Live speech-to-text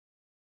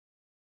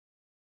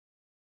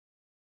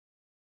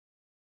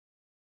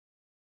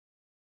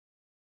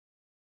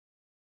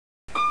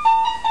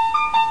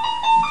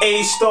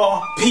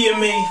A-star,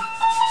 PMA,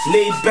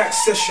 laid back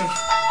session.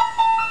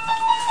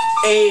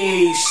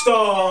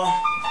 A-star,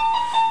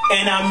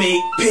 and I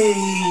make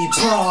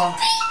paper.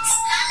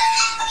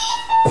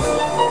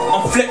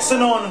 I'm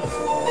flexing on them,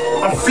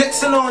 I'm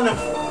flexing on them.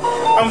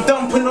 I'm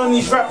dumping on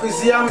these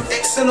rappers, yeah, I'm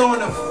Xing on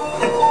them.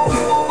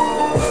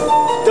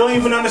 Don't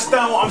even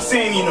understand what I'm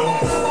saying, you know.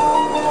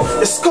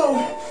 Let's go,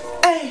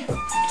 hey.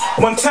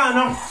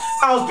 Montana,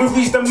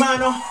 Owlsbury's the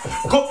manor.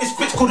 Got this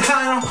bitch called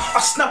Hannah, I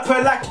snap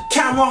her like a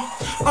camera.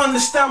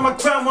 Understand my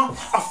grammar,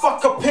 I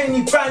fuck a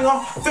penny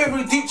banger.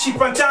 Very Gucci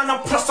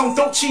bandana, plus I'm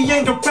Dolce &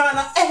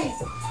 Gabbana, hey.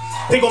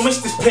 They gon'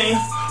 miss this pain,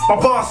 my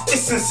bars,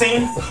 it's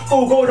insane.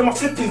 All gold on my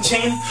flipping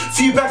chain,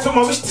 few bags on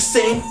my wrist the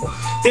same.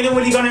 They didn't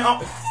really gun it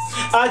up,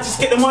 I just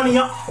get the money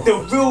up. The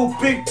real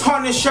big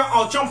Punisher,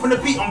 I'll jump on the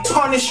beat and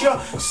punish ya.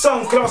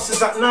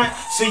 Sunglasses at night,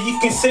 so you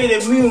can say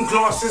they're moon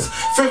glasses.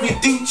 Very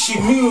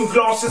Gucci moon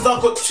glasses, I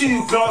got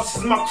 2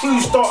 glasses. My crew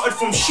started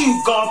from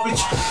shoe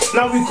garbage,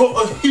 now we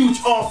got a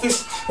huge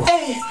office,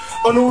 hey.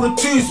 And all the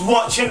dudes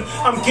watching,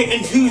 I'm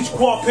getting huge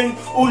guapping.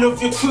 All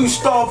of your crew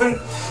starving.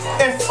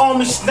 F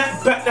Army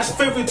snapback, that's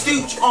very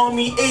Dooch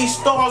Army.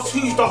 A-stars,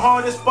 who's the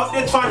hardest? But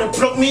they're trying to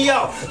block me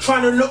out,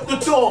 trying to lock the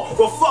door.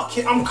 Well fuck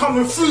it, I'm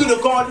coming through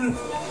the garden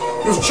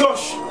with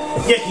Josh.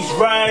 Yeah, he's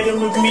riding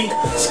with me.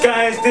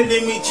 Sky's the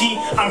limit, G.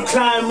 I'm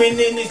climbing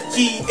in this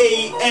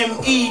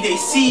G-A-M-E. They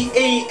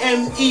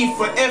C-A-M-E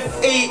for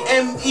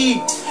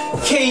F-A-M-E.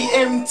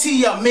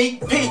 KMT, I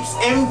make papes,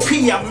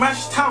 MP, I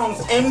mash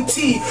towns,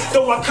 MT.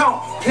 Though I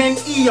count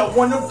plenty, I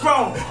want a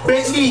brown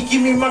Bentley,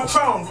 give me my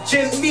crown,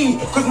 gently,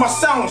 cause my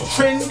sound's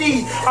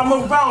trendy. I'm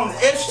around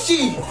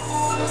FG.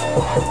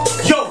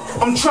 Yo,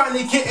 I'm trying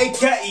to get a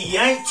gatty,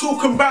 I ain't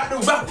talking about the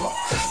rapper.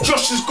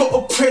 Josh has got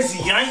a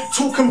prezi, I ain't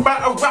talking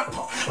about a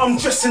rapper. I'm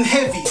dressing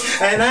heavy,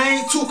 and I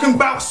ain't talking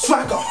about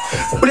swagger.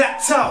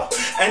 Blacked out,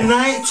 and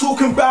I ain't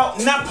talking about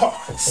Napa.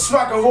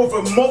 Swagger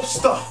over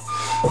mobster.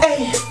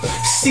 Hey,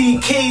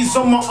 CKs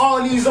on my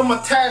Arlies, on my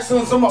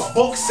Tysons, on my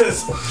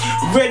boxers.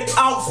 Red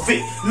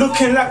outfit,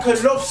 looking like a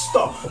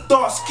lobster.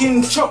 Dark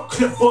skinned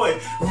chocolate boy,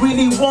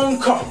 Willy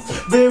Wonka.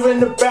 They're in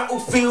the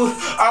battlefield,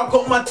 I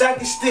got my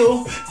dagger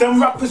still.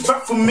 Them rappers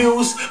rap for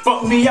meals,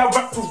 but me I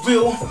rap for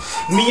real.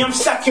 Me I'm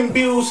stacking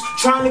bills,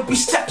 trying to be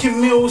stacking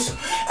meals.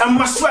 And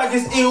my swag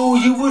is ill,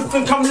 you would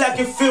think I'm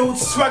Lagerfield.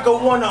 Swagger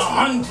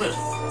 100.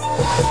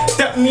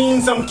 That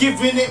means I'm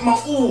giving it my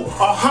all,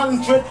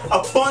 100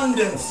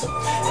 abundance.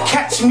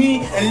 Catch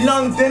me in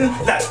London,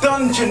 that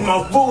dungeon.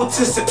 My road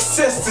to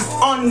success is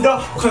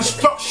under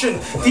construction.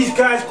 These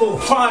guys go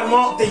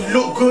Primark, they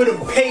look good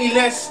and pay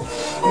less.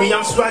 Me,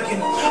 I'm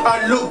swagging,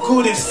 I look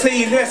good and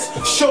say less.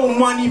 Show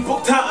money,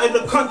 booked out of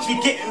the country,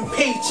 getting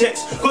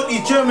paychecks. Got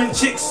these German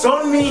chicks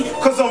on me,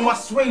 cause of my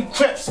suede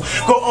crepes.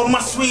 Got on my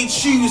suede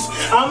shoes,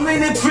 I'm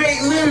in a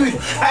great mood.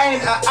 I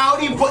ain't an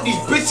Audi, but these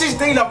bitches,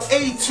 they love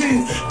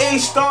A2.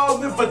 A-star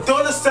with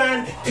a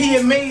 $sign,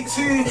 PMA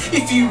too.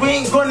 If you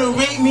ain't gonna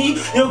rate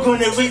me, you're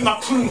gonna rate my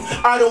crew.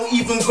 I don't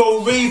even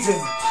go raving,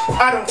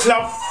 I don't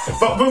club.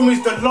 But when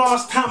was the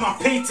last time I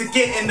paid to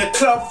get in the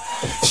club?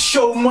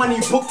 Show money,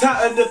 booked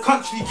out of the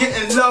country,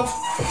 getting love.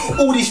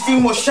 All these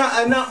females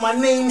shouting out my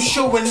name,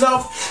 showing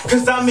love.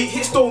 Cause I make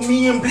hits though,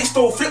 me and Blitz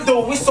though, flip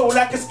though, whistle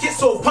like a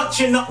schizo.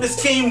 Punching up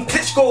this game,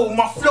 Klitschko,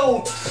 my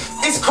flow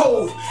is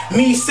cold.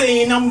 Me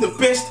saying I'm the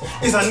best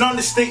is an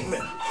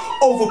understatement.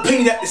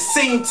 Overpaid at the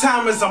same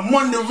time as I'm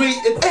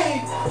underrated.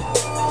 Hey.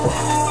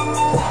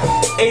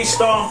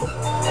 A-star,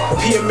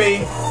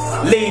 PMA,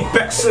 laid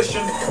back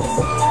session,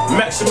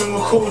 maximum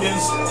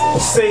recordings,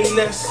 say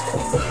less.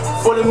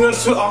 Follow me on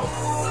Twitter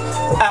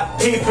at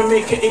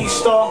Papermaker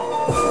A-star.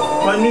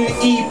 My new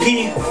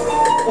EP,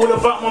 all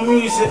about my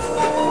music,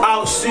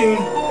 out soon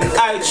in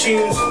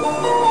iTunes.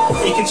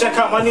 You can check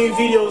out my new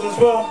videos as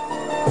well.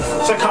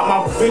 Check out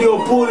my video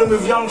Ballin'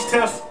 with Young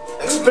Steph,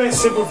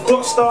 Expensive with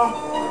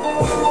Dotstar.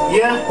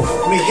 Yeah,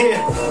 we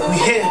here, we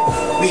here,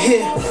 we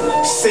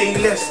here. Say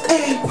less,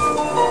 hey.